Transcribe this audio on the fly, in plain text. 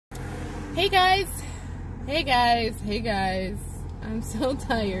Hey guys, hey guys, hey guys. I'm so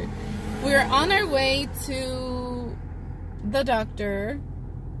tired. We're on our way to the doctor.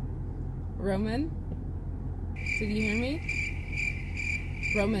 Roman, did you hear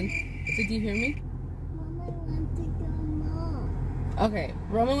me? Roman, did you hear me? Mama wants to go mall. Okay,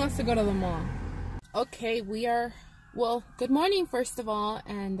 Roman wants to go to the mall. Okay, well, good morning first of all,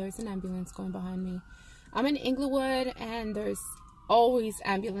 and there's an ambulance going behind me. I'm in Inglewood, and there's always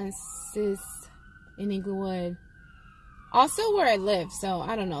ambulances in Inglewood. Also where I live, so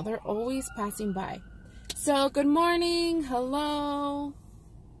I don't know, they're always passing by. So good morning, hello.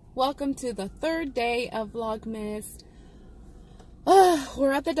 Welcome to the third day of Vlogmas.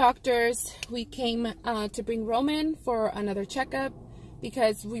 We're at the doctor's. We came to bring Roman for another checkup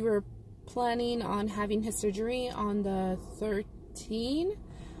because we were planning on having his surgery on the 13th.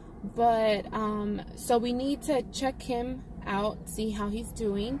 But so we need to check him out, see how he's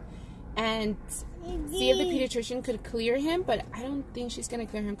doing, and see if the pediatrician could clear him. But I don't think she's gonna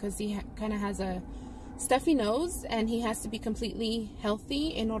clear him because he kind of has a stuffy nose, and he has to be completely healthy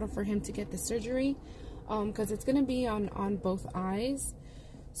in order for him to get the surgery, because it's gonna be on both eyes.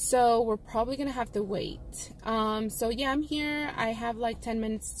 So we're probably gonna have to wait. So yeah, I'm here. I have like 10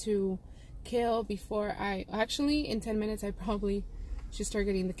 minutes to kill before actually in 10 minutes I probably should start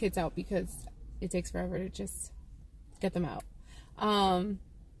getting the kids out because it takes forever to just get them out. And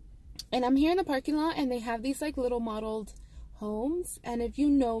I'm here in the parking lot, and they have these like little modeled homes, and if you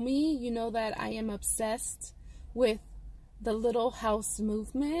know me, you know that I am obsessed with the little house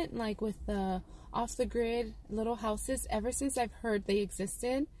movement, like with the off the grid little houses. Ever since I've heard they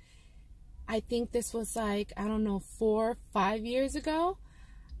existed, I think this was like, I don't know, 4 or 5 years ago,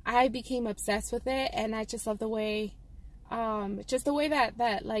 I became obsessed with it, and I just love the way just the way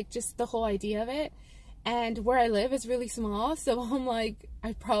that like just the whole idea of it. And where I live is really small, so I'm like,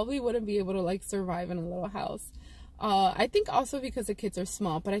 I probably wouldn't be able to like survive in a little house. I think also because the kids are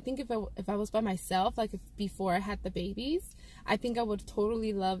small, but I think if I was by myself, like before I had the babies, I think I would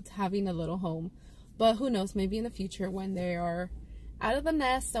totally loved having a little home. But who knows, maybe in the future when they are out of the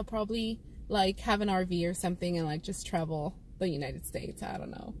nest, I'll probably like have an RV or something and like just travel the United States. I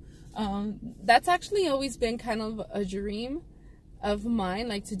don't know. That's actually always been kind of a dream of mine,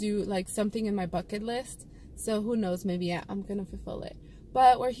 like to do like something in my bucket list. So who knows, maybe I'm gonna fulfill it.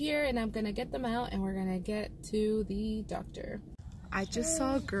 But we're here, and I'm gonna get them out, and we're gonna get to the doctor. I just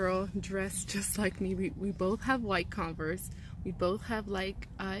saw a girl dressed just like me. We both have white Converse. We both have like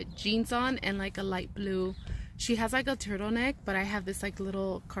jeans on and like a light blue. She has like a turtleneck, but I have this like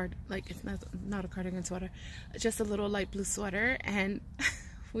little like it's not a cardigan sweater, just a little light blue sweater, and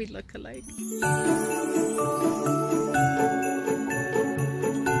we look alike.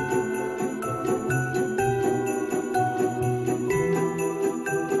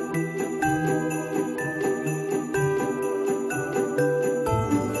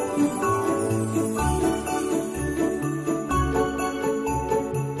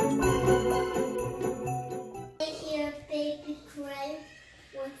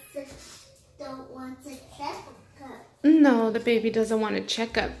 No, the baby doesn't want a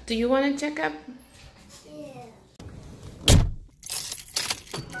checkup. Do you want a checkup? Yeah.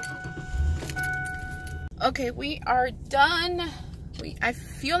 Okay, we are done. I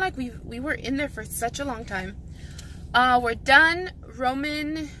feel like we were in there for such a long time. We're done.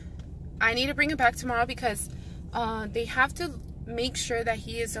 Roman, I need to bring him back tomorrow because they have to make sure that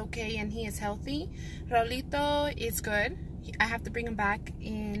he is okay and he is healthy. Raulito is good. I have to bring him back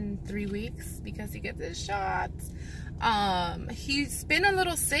in 3 weeks because he gets his shots. He's been a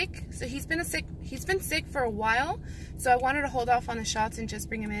little sick, so he's been sick for a while, so I wanted to hold off on the shots and just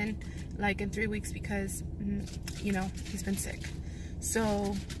bring him in like in 3 weeks because you know, he's been sick.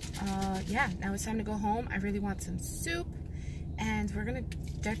 So yeah, now it's time to go home. I really want some soup, and we're gonna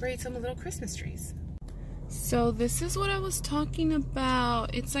decorate some little Christmas trees. So this is what I was talking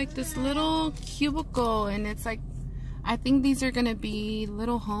about. It's like this little cubicle, and it's like, I think these are gonna be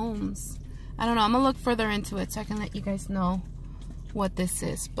little homes. I don't know, I'm gonna look further into it so I can let you guys know what this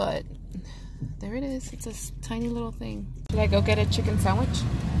is, but there it is. It's a tiny little thing. Should I go get a chicken sandwich?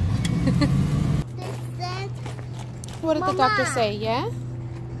 What did the doctor say? Yeah?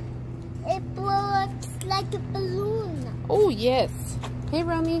 It blows like a balloon. Oh, yes. Hey,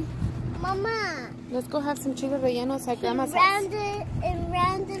 Romy. Mama. Let's go have some chile rellenos at Grandma's house.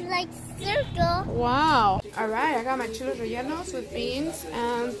 Rounded like circle. Wow. All right, I got my chile rellenos with beans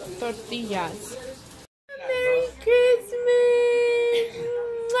and tortillas. Merry Christmas.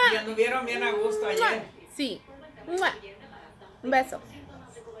 Y anduvieron bien a gusto ayer. Sí. Un beso.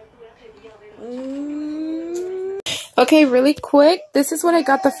 Okay, really quick. This is what I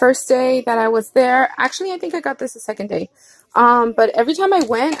got the first day that I was there. Actually, I think I got this the second day. But every time I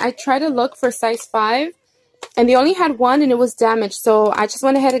went, I tried to look for size 5. And they only had one and it was damaged. So I just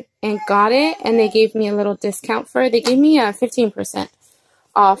went ahead and got it. And they gave me a little discount for it. They gave me a 15%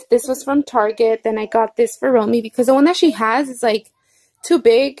 off. This was from Target. Then I got this for Romy because the one that she has is like too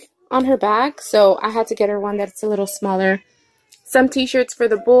big on her back. So I had to get her one that's a little smaller. Some t-shirts for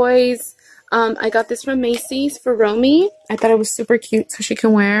the boys. I got this from Macy's for Romy. I thought it was super cute so she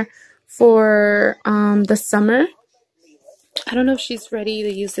can wear for the summer. I don't know if she's ready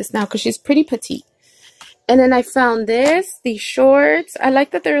to use this now because she's pretty petite. And then I found these shorts. I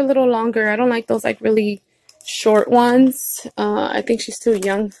like that they're a little longer. I don't like those like really short ones. I think she's too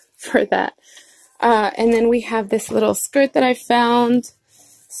young for that. And then we have this little skirt that I found.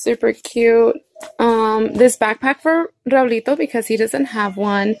 Super cute. This backpack for Raulito because he doesn't have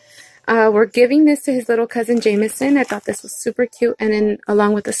one. We're giving this to his little cousin Jameson. I thought this was super cute. And then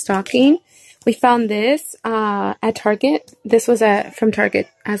along with the stocking, we found this at Target. This was from Target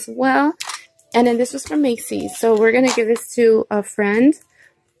as well. And then this was from Macy's. So we're going to give this to a friend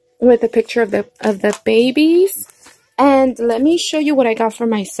with a picture of the babies. And let me show you what I got for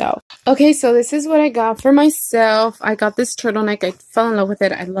myself. Okay, so this is what I got for myself. I got this turtleneck. I fell in love with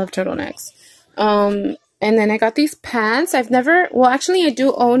it. I love turtlenecks. And then I got these pants. Well, actually, I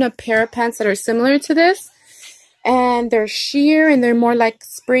do own a pair of pants that are similar to this. And they're sheer and they're more like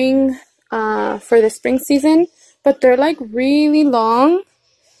spring, for the spring season. But they're like really long.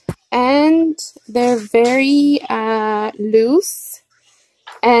 And they're very loose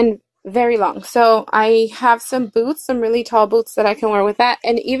and very long. So I have some boots, some really tall boots that I can wear with that.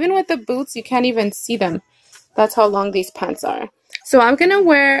 And even with the boots, you can't even see them. That's how long these pants are. So I'm going to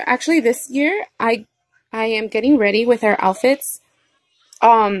wear, actually this year, I am getting ready with our outfits.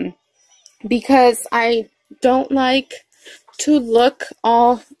 Because I don't like to look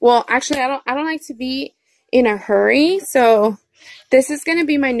all, well, actually I don't like to be in a hurry. So this is going to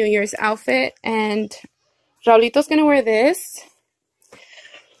be my New Year's outfit, and Raulito's going to wear this.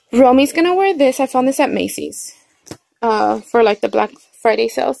 Romy's going to wear this. I found this at Macy's for like the Black Friday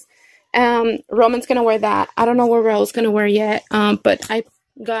sales. Roman's going to wear that. I don't know what Raul's going to wear yet, but I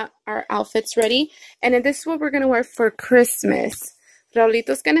got our outfits ready. And then this is what we're going to wear for Christmas.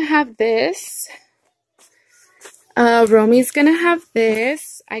 Raulito's going to have this. Romy's going to have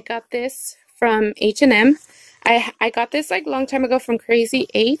this. I got this from H&M. I got this like a long time ago from Crazy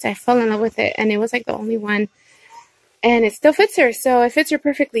 8. I fell in love with it, and it was like the only one. And it still fits her, so it fits her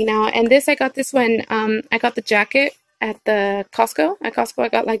perfectly now. And this, I got this when I got the jacket at the Costco. At Costco, I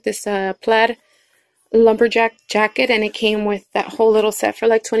got like this plaid lumberjack jacket, and it came with that whole little set for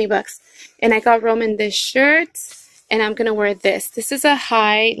like 20 bucks. And I got Roman this shirt, and I'm gonna wear this. This is a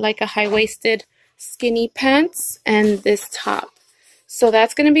high-waisted skinny pants and this top. So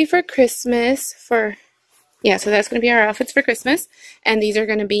that's gonna be for Christmas. So that's gonna be our outfits for Christmas, and these are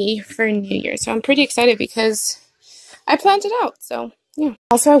gonna be for New Year. So I'm pretty excited because I planned it out. So yeah.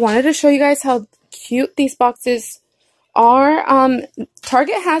 Also, I wanted to show you guys how cute these boxes are.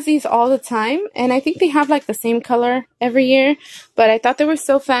 Target has these all the time, and I think they have like the same color every year, but I thought they were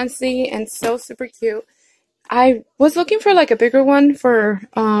so fancy and so super cute. I was looking for like a bigger one for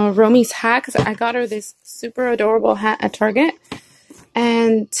Romy's hat, because I got her this super adorable hat at Target.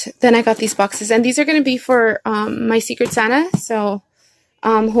 And then I got these boxes, and these are going to be for my Secret Santa. So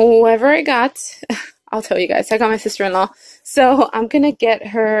whoever I got, I'll tell you guys. I got my sister-in-law. So I'm going to get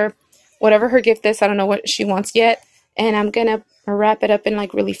her whatever her gift is. I don't know what she wants yet. And I'm going to wrap it up in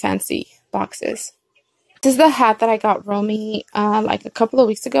like really fancy boxes. This is the hat that I got Romy like a couple of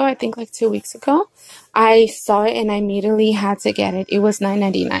weeks ago. I think like 2 weeks ago. I saw it and I immediately had to get it. It was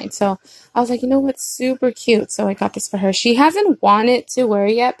 $9.99. So I was like, you know what's super cute. So I got this for her. She hasn't wanted to wear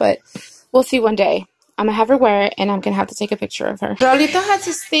it yet, but we'll see one day. I'm going to have her wear it, and I'm going to have to take a picture of her. Raulito has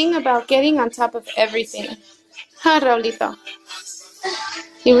this thing about getting on top of everything. Huh, Raulito?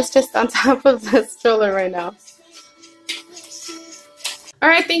 He was just on top of the stroller right now.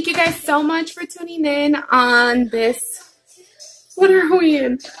 Alright, thank you guys so much for tuning in on this. What are we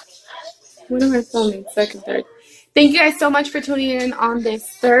in? What am I filming? Second, third. Thank you guys so much for tuning in on this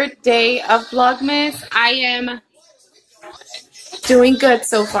third day of Vlogmas. I am doing good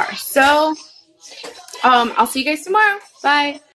so far. So, I'll see you guys tomorrow. Bye.